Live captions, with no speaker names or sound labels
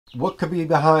what could be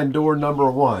behind door number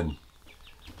one?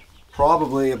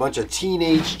 Probably a bunch of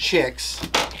teenage chicks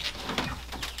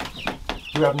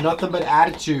who have nothing but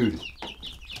attitude.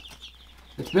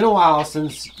 It's been a while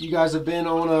since you guys have been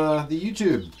on the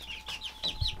YouTube.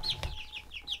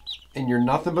 And you're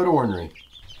nothing but ornery.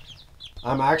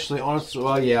 I'm actually honestly,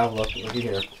 well, yeah, looky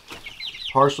here.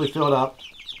 Partially filled up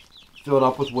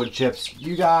with wood chips.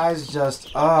 You guys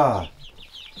just, I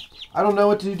don't know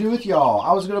what to do with y'all.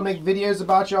 I was going to make videos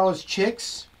about y'all as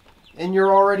chicks, and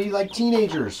you're already like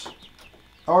teenagers.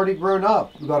 Already grown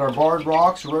up. We got our Barred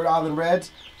Rocks, Rhode Island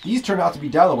Reds. These turned out to be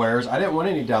Delawares. I didn't want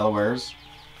any Delawares.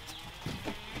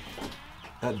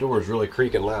 That door is really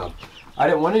creaking loud. I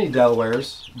didn't want any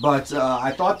Delawares, but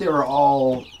I thought they were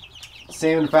all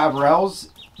Salmon Faverels,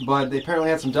 but they apparently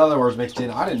had some Delawares mixed in.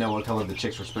 I didn't know what color the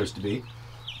chicks were supposed to be.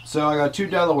 So I got two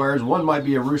Delawares. One might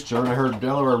be a rooster, and I heard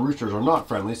Delaware roosters are not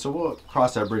friendly, so we'll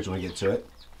cross that bridge when we get to it.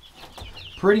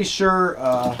 Pretty sure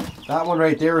that one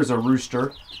right there is a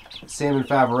rooster, Salmon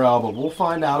Faverel, but we'll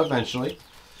find out eventually.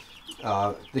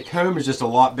 The comb is just a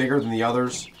lot bigger than the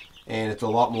others, and it's a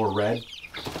lot more red.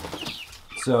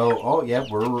 So, oh yeah,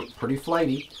 we're pretty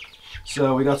flighty.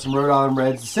 So we got some Rhode Island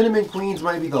Reds. The Cinnamon Queens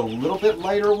might be the little bit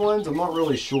lighter ones. I'm not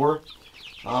really sure.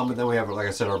 But then we have, like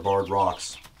I said, our Barred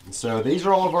Rocks. And so these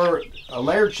are all of our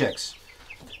layered chicks.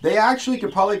 They actually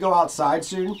could probably go outside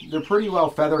soon. They're pretty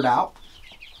well feathered out.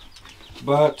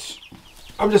 But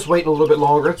I'm just waiting a little bit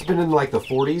longer. It's been in like the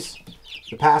 40s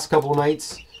the past couple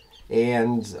nights.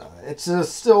 And it's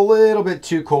still a little bit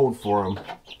too cold for them.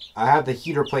 I have the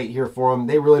heater plate here for them.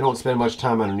 They really don't spend much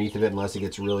time underneath of it unless it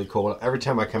gets really cold. Every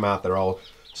time I come out, they're all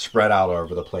spread out all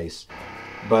over the place.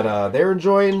 But they're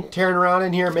enjoying tearing around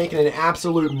in here, making an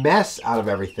absolute mess out of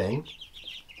everything.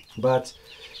 But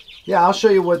yeah, I'll show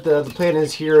you what the plan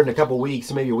is here in a couple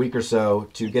weeks, maybe a week or so,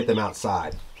 to get them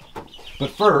outside.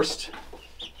 But first,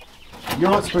 you're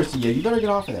not supposed to yell. You better get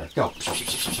off of there. Go.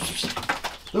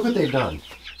 Look what they've done.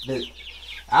 The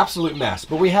absolute mess.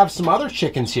 But we have some other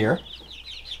chickens here.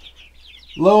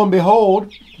 Lo and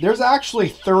behold, there's actually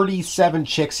 37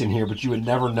 chicks in here, but you would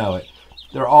never know it.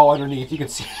 They're all underneath. You can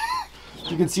see,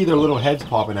 you can see their little heads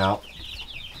popping out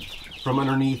from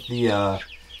underneath the. Of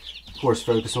course,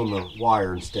 focus on the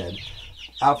wire instead.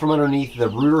 Out from underneath the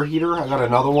rooter heater, I got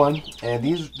another one, and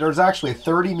there's actually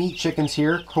 30 meat chickens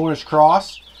here, Cornish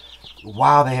cross.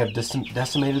 Wow, they have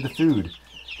decimated the food,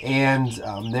 and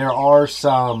there are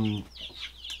some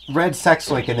red sex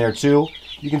link in there too.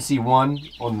 You can see one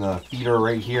on the feeder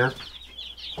right here.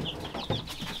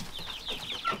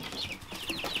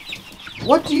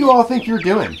 What do you all think you're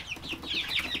doing?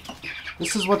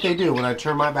 This is what they do when I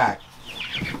turn my back.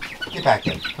 Get back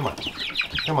in. Come on.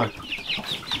 Come on.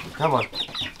 Come on.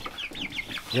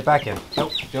 Get back in. Go,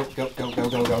 go, go, go, go,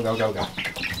 go, go, go, go, go.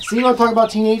 See what I'm talking about,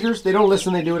 teenagers? They don't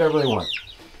listen. They do whatever they want.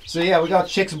 So yeah, we got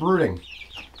chicks brooding.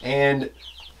 And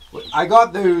I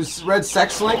got those red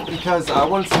sex link because I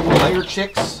wanted some more layer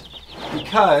chicks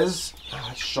because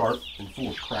it's sharp and full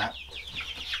of crap.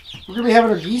 We're going to be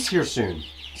having our geese here soon.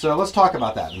 So let's talk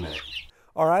about that in a minute.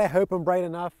 All right, I hope I'm bright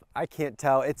enough. I can't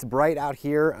tell. It's bright out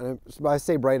here. And when I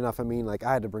say bright enough, I mean like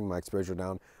I had to bring my exposure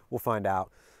down. We'll find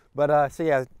out. But so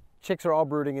yeah, chicks are all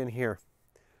brooding in here.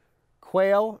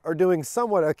 Quail are doing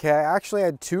somewhat okay. I actually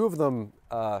had two of them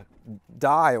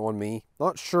die on me.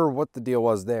 Not sure what the deal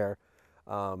was there.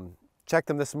 Checked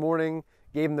them this morning,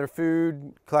 gave them their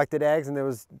food, collected eggs, and there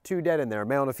was two dead in there, a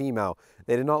male and a female.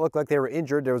 They did not look like they were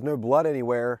injured. There was no blood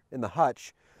anywhere in the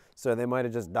hutch, so they might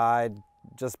have just died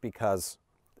just because.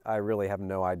 I really have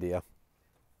no idea.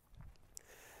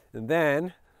 And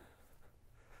then,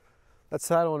 let's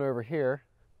head on over here.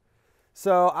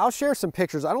 So I'll share some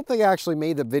pictures. I don't think I actually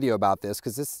made the video about this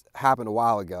because this happened a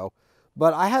while ago,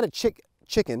 but I had a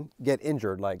chicken get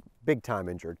injured, like big time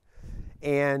injured.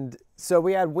 And so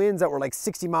we had winds that were like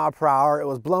 60 miles per hour. It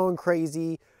was blowing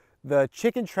crazy. The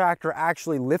chicken tractor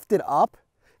actually lifted up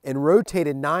and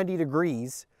rotated 90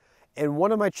 degrees. And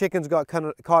one of my chickens got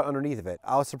caught underneath of it.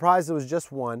 I was surprised it was just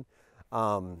one.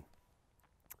 The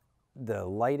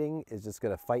lighting is just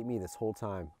gonna fight me this whole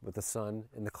time with the sun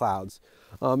and the clouds.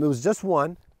 It was just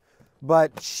one,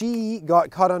 but she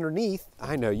got caught underneath.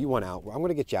 I know, you want out. I'm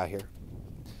gonna get you out here.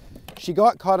 She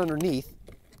got caught underneath.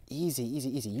 Easy, easy,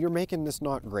 easy. You're making this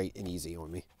not great and easy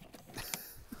on me.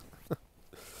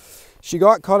 She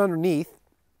got caught underneath.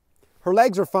 Her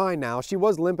legs are fine now. She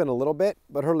was limping a little bit,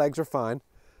 but her legs are fine.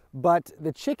 But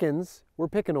the chickens were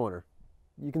picking on her.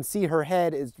 You can see her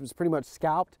head was pretty much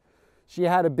scalped. She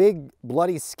had a big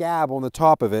bloody scab on the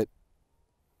top of it.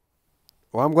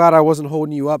 Well, I'm glad I wasn't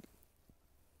holding you up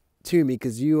to me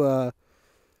because you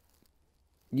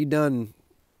done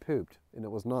pooped and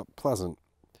it was not pleasant.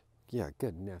 Yeah,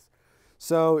 goodness.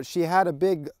 So she had a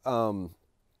big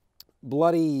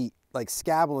bloody like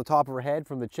scab on the top of her head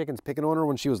from the chickens picking on her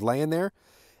when she was laying there.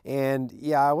 And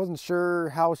yeah, I wasn't sure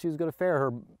how she was going to fare.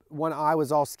 Her one eye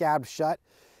was all scabbed shut,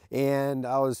 and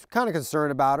I was kind of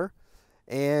concerned about her.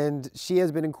 And she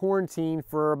has been in quarantine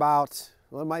for about,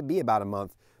 well, it might be about a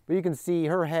month. But you can see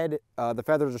her head, the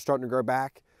feathers are starting to grow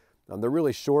back. They're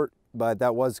really short, but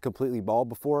that was completely bald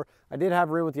before. I did have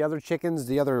her in with the other chickens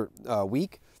the other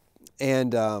week,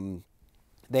 and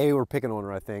they were picking on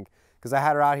her, I think, because I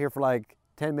had her out here for like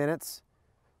 10 minutes.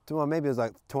 Well, maybe it was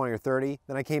like 20 or 30.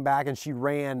 Then I came back and she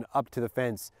ran up to the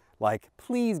fence like,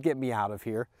 please get me out of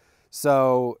here.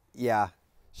 So yeah,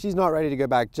 she's not ready to go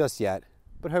back just yet,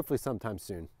 but hopefully sometime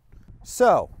soon.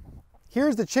 So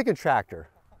here's the chicken tractor,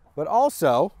 but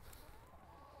also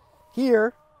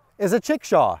here is a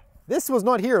chickshaw. This was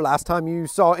not here last time you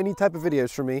saw any type of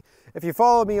videos from me. If you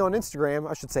follow me on Instagram,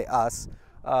 I should say us,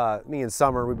 me and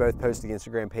Summer, we both post the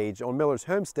Instagram page on Miller's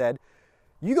Homestead.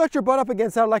 You got your butt up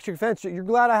against that electric fence. You're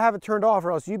glad I have it turned off,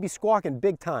 or else you'd be squawking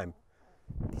big time.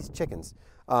 These chickens.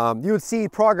 You would see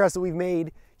progress that we've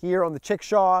made here on the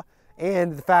chickshaw,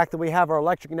 and the fact that we have our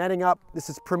electric netting up. This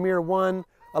is Premier 1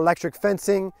 electric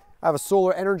fencing. I have a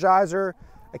solar energizer.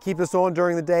 I keep this on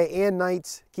during the day and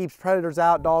night. Keeps predators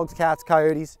out, dogs, cats,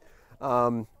 coyotes.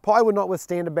 Probably would not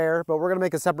withstand a bear, but we're gonna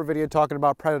make a separate video talking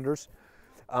about predators.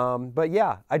 But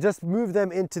yeah, I just moved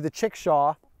them into the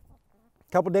chickshaw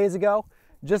a couple days ago.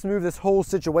 Just moved this whole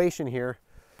situation here.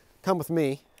 Come with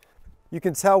me. You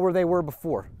can tell where they were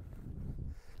before.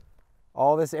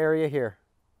 All this area here.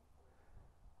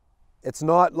 It's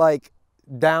not like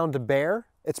down to bare.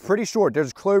 It's pretty short.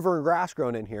 There's clover and grass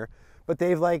growing in here, but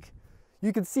they've like,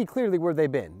 you can see clearly where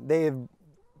they've been. They've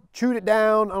chewed it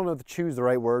down. I don't know if choose the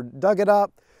right word. Dug it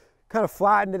up, kind of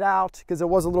flattened it out because it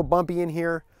was a little bumpy in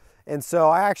here. And so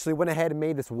I actually went ahead and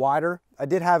made this wider. I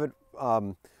did have it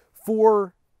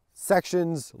 4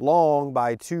 sections long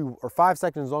by 2, or 5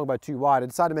 sections long by 2 wide. I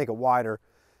decided to make it wider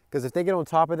because if they get on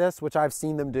top of this, which I've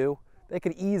seen them do, they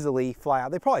could easily fly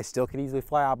out. They probably still could easily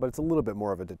fly out, but it's a little bit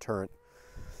more of a deterrent.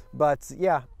 But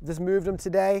yeah, just moved them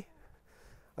today.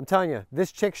 I'm telling you,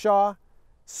 this chickshaw,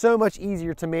 so much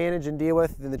easier to manage and deal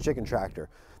with than the chicken tractor.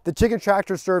 The chicken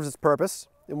tractor serves its purpose,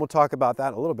 and we'll talk about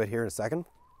that a little bit here in a second.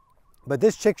 But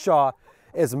this chickshaw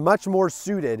is much more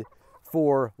suited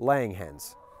for laying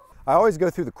hens. I always go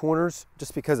through the corners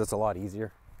just because it's a lot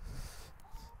easier.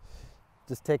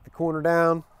 Just take the corner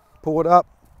down, pull it up,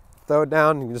 throw it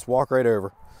down, and you can just walk right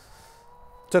over.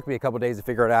 Took me a couple days to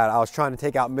figure it out. I was trying to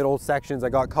take out middle sections. I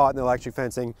got caught in the electric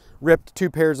fencing, ripped 2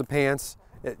 pairs of pants.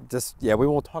 It just, yeah, we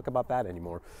won't talk about that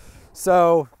anymore.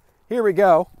 So here we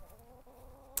go.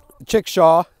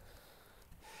 Chickshaw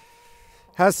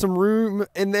has some room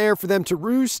in there for them to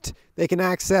roost. They can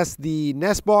access the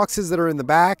nest boxes that are in the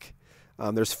back.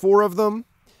 There's 4 of them,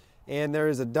 and there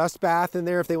is a dust bath in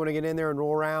there if they want to get in there and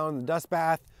roll around. The dust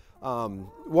bath,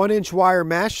 1-inch wire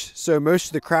mesh, so most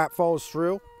of the crap falls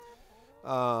through.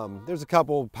 There's a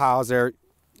couple piles there.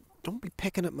 Don't be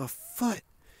picking up my foot.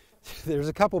 There's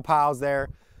a couple piles there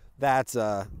that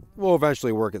will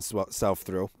eventually work itself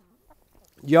through.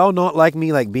 Y'all not like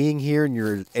me like being here in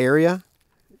your area?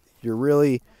 You're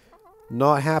really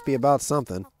not happy about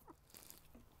something.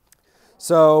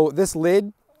 So this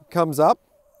lid comes up.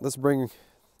 Let's bring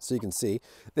so you can see.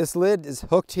 This lid is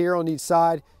hooked here on each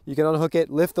side. You can unhook it,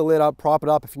 lift the lid up, prop it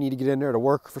up if you need to get in there to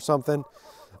work for something.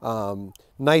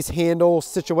 Nice handle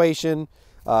situation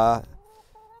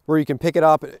where you can pick it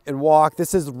up and walk.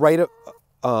 This is right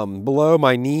below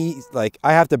my knee. Like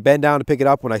I have to bend down to pick it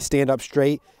up. When I stand up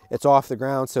straight, it's off the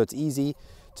ground, so it's easy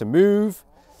to move.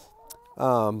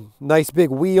 Nice big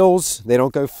wheels. They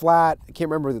don't go flat. I can't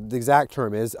remember what the exact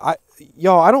term is.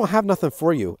 Y'all, I don't have nothing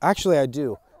for you. Actually, I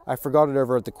do. I forgot it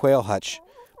over at the quail hutch,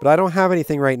 but I don't have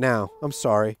anything right now. I'm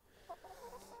sorry.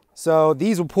 So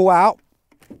these will pull out.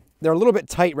 They're a little bit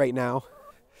tight right now.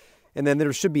 And then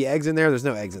there should be eggs in there. There's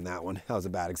no eggs in that one. That was a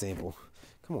bad example.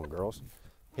 Come on, girls.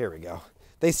 Here we go.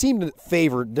 They seem to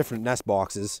favor different nest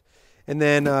boxes. And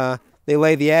then they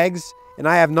lay the eggs. And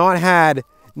I have not had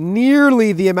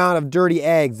nearly the amount of dirty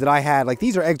eggs that I had. Like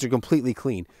these eggs are completely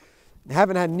clean. I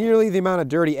haven't had nearly the amount of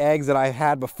dirty eggs that I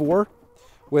had before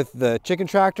with the chicken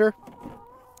tractor.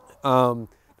 Now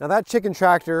that chicken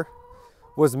tractor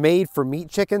was made for meat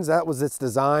chickens. That was its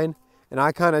design. And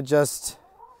I kind of just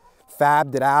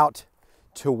fabbed it out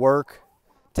to work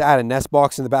to add a nest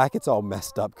box in the back. It's all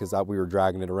messed up because we were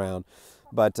dragging it around.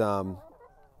 But I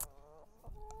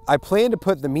plan to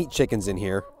put the meat chickens in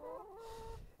here.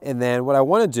 And then what I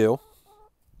want to do,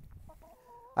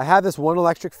 I have this one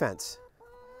electric fence.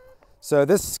 So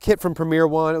this kit from Premier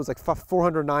One, it was like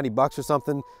 $490 or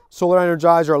something. Solar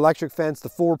Energizer, electric fence, the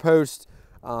 4-post,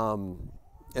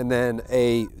 and then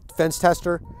a fence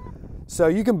tester. So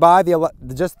you can buy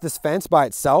just this fence by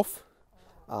itself.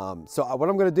 So what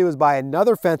I'm gonna do is buy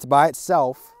another fence by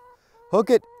itself, hook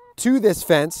it to this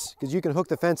fence, because you can hook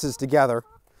the fences together.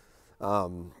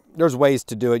 There's ways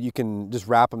to do it. You can just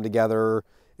wrap them together,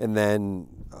 and then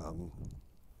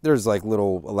there's like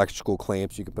little electrical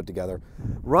clamps you can put together.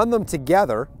 Run them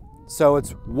together so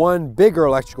it's one bigger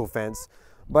electrical fence,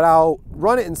 but I'll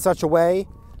run it in such a way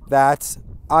that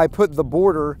I put the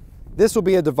border, this will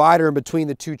be a divider in between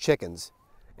the two chickens.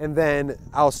 And then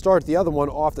I'll start the other one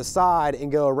off the side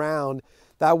and go around.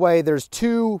 That way there's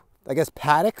two, I guess,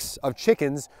 paddocks of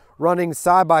chickens running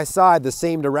side by side the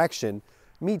same direction.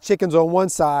 Meat chickens on one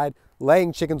side,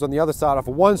 laying chickens on the other side off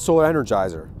of one solar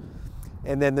energizer.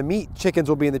 And then the meat chickens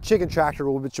will be in the chicken tractor,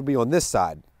 which will be on this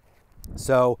side.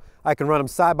 So I can run them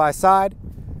side by side.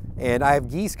 And I have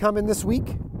geese coming this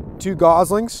week, 2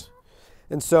 goslings.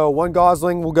 And so one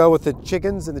gosling will go with the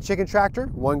chickens in the chicken tractor.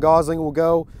 One gosling will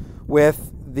go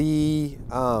with the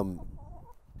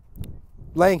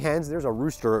laying hens. There's a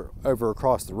rooster over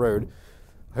across the road.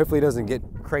 Hopefully he doesn't get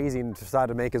crazy and decide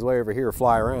to make his way over here or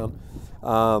fly around.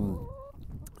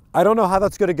 I don't know how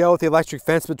that's going to go with the electric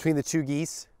fence between the 2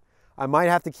 geese. I might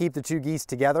have to keep the 2 geese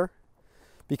together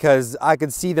because I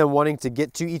could see them wanting to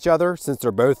get to each other since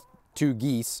they're both 2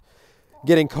 geese,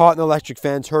 getting caught in the electric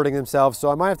fence, hurting themselves. So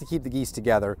I might have to keep the geese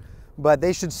together, but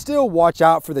they should still watch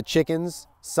out for the chickens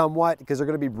somewhat because they're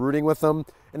going to be brooding with them.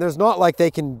 And there's not like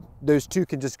those 2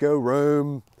 can just go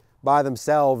roam by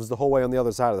themselves the whole way on the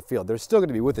other side of the field. They're still going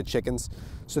to be with the chickens,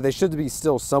 so they should be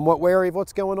still somewhat wary of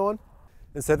what's going on.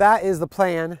 And so that is the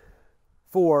plan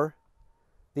for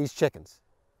these chickens.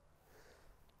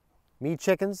 Meat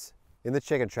chickens in the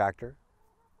chicken tractor,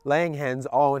 laying hens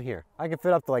all in here. I can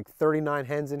fit up to like 39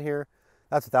 hens in here.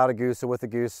 That's without a goose, so with a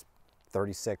goose,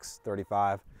 36,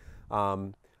 35.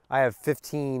 I have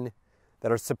 15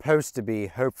 that are supposed to be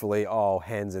hopefully all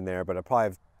hens in there, but I probably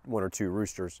have 1 or 2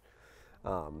 roosters.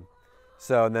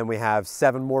 So and then we have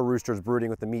 7 more roosters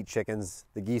brooding with the meat chickens.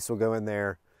 The geese will go in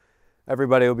there.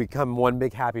 Everybody will become one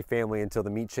big happy family until the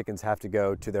meat chickens have to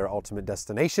go to their ultimate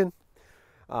destination.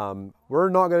 We're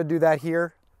not going to do that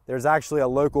here. There's actually a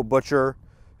local butcher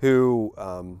who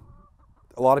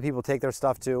a lot of people take their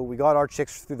stuff to. We got our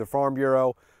chicks through the Farm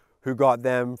Bureau, who got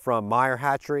them from Meyer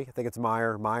Hatchery. I think it's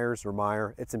Myers or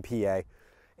Meyer. It's in PA.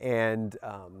 And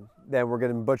then we're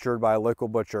getting butchered by a local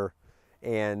butcher.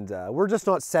 And we're just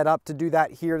not set up to do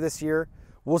that here this year.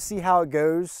 We'll see how it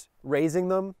goes raising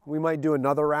them. We might do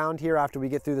another round here after we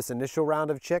get through this initial round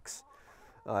of chicks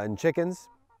and chickens.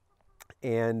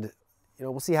 And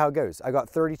we'll see how it goes. I got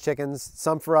 30 chickens,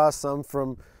 some for us, some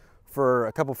for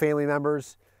a couple family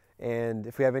members. And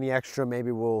if we have any extra,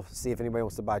 maybe we'll see if anybody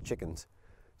wants to buy chickens.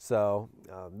 So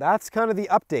that's kind of the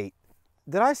update.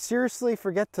 Did I seriously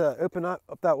forget to open up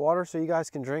that water so you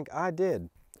guys can drink? I did.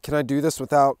 Can I do this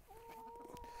without...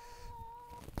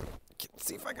 Let's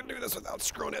see if I can do this without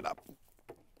screwing it up.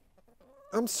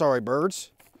 I'm sorry,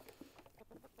 birds.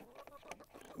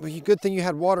 Well, good thing you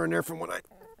had water in there from when I...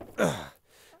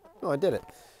 Oh, I did it.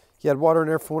 You had water in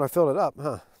there from when I filled it up,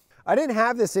 huh? I didn't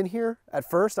have this in here at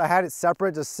first. I had it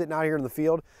separate, just sitting out here in the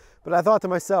field. But I thought to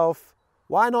myself,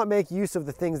 why not make use of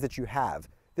the things that you have?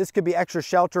 This could be extra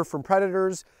shelter from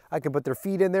predators. I can put their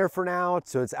feed in there for now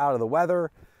so it's out of the weather.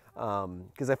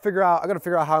 Because I got to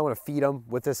figure out how I want to feed them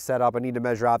with this setup. I need to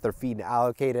measure out their feed and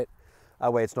allocate it.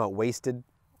 That way it's not wasted.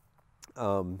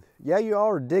 Yeah, you all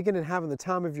are digging and having the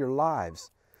time of your lives.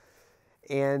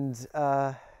 And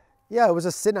yeah, it was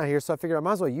just sitting out here, so I figured I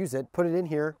might as well use it, put it in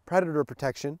here, predator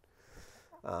protection.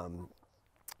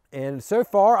 And so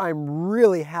far, I'm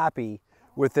really happy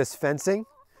with this fencing.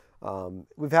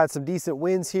 We've had some decent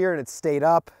winds here and it's stayed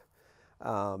up.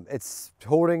 It's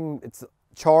holding its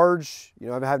charge.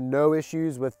 I've had no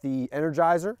issues with the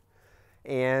Energizer.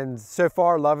 And so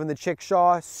far, loving the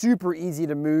chickshaw. Super easy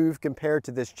to move compared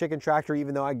to this chicken tractor,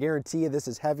 even though I guarantee you this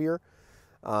is heavier.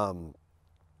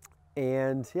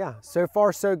 And yeah, so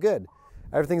far so good.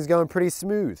 Everything's going pretty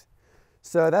smooth.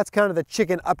 So that's kind of the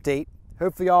chicken update.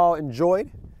 Hopefully y'all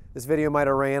enjoyed. This video might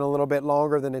have ran a little bit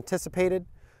longer than anticipated,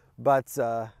 but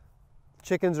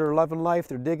chickens are loving life.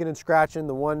 They're digging and scratching.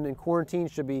 The one in quarantine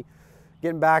should be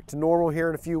getting back to normal here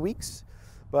in a few weeks.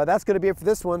 But that's going to be it for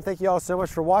this one. Thank you all so much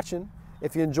for watching.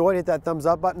 If you enjoyed, hit that thumbs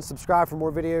up button, subscribe for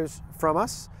more videos from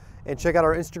us, and check out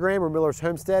our Instagram or Miller's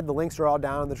Homestead. The links are all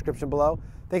down in the description below.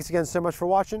 Thanks again so much for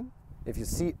watching.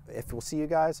 Hopefully we'll see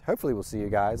you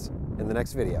guys in the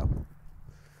next video.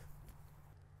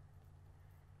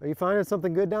 Are you finding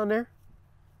something good down there?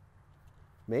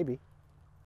 Maybe.